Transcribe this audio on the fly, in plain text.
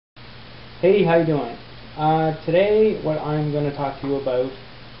Hey, how you doing? Today what I'm going to talk to you about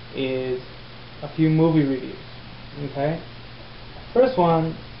is a few movie reviews. Okay? First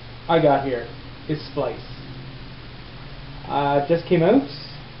one I got here is Splice. Just came out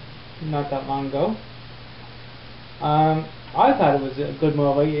not that long ago. I thought it was a good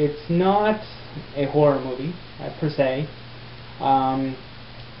movie. It's not a horror movie per se.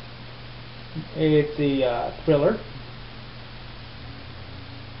 It's a thriller.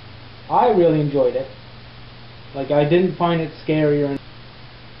 I really enjoyed it. Like, I didn't find it scary or.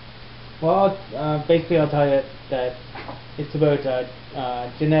 Well, basically, I'll tell you that it's about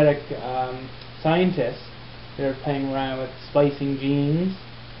genetic scientists that are playing around with splicing genes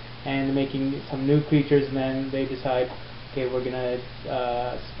and making some new creatures, and then they decide, okay, we're gonna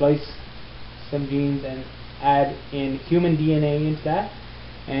splice some genes and add in human DNA into that,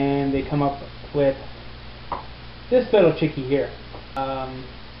 and they come up with this little chickie here.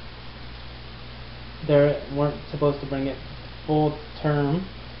 They weren't supposed to bring it full term.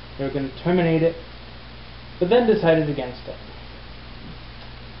 They were going to terminate it, but then decided against it.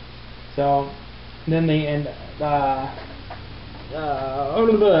 So then they end.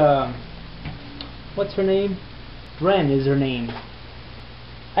 What's her name? Ren is her name.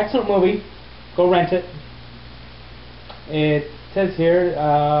 Excellent movie. Go rent it. It says here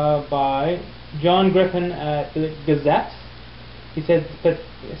by John Griffin at the Gazette. He said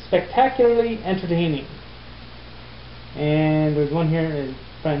spectacularly entertaining. And there's one here in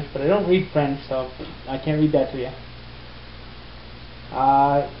French, but I don't read French, so I can't read that to you.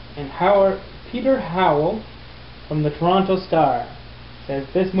 And Peter Howell from the Toronto Star says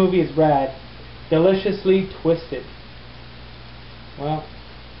this movie is rad, deliciously twisted. Well,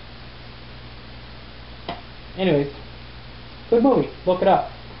 anyways, good movie. Look it up.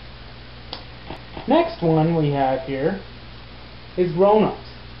 Next one we have here is Grown-Ups.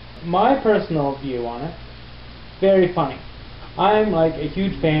 My personal view on it, very funny. I'm like a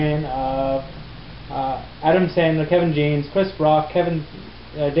huge fan of Adam Sandler, Kevin James, Chris Rock,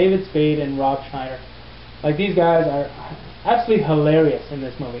 David Spade, and Rob Schneider. Like, these guys are absolutely hilarious in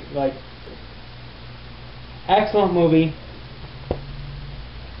this movie. Like, excellent movie.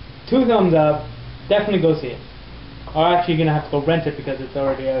 2 thumbs up. Definitely go see it. Or actually, you're gonna have to go rent it because it's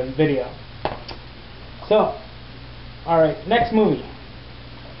already out in video. So, alright, next movie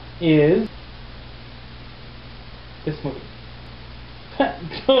is this movie.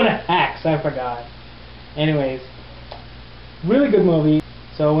 Jonah Hex, I forgot. Anyways, really good movie.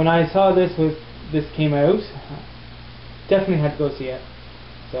 So when I saw this came out, definitely had to go see it.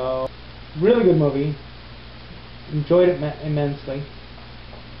 So, really good movie. Enjoyed it immensely.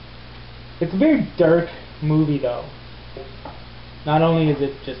 It's a very dark movie though. Not only is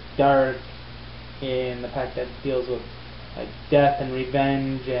it just dark in the fact that it deals with like death and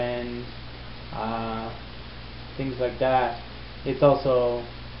revenge and things like that, it's also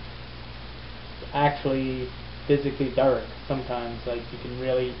actually physically dark sometimes. Like, you can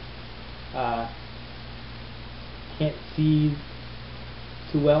really can't see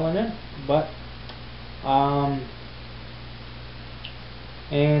too well in it, but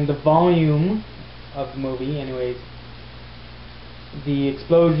and the volume of the movie, anyways, the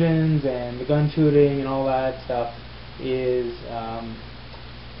explosions and the gun shooting and all that stuff is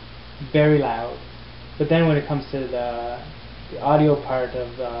very loud. But then when it comes to the audio part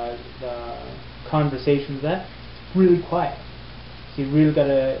of the conversations, it's really quiet. So you really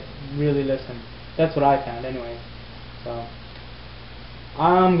gotta really listen. That's what I found anyway. So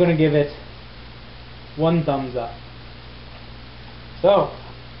I'm gonna give it 1 thumbs up. So,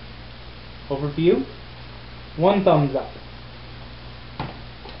 overview, 1 thumbs up.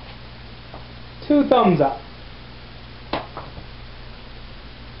 2 thumbs up.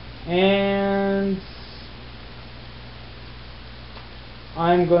 And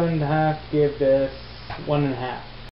I'm going to have to give this 1.5.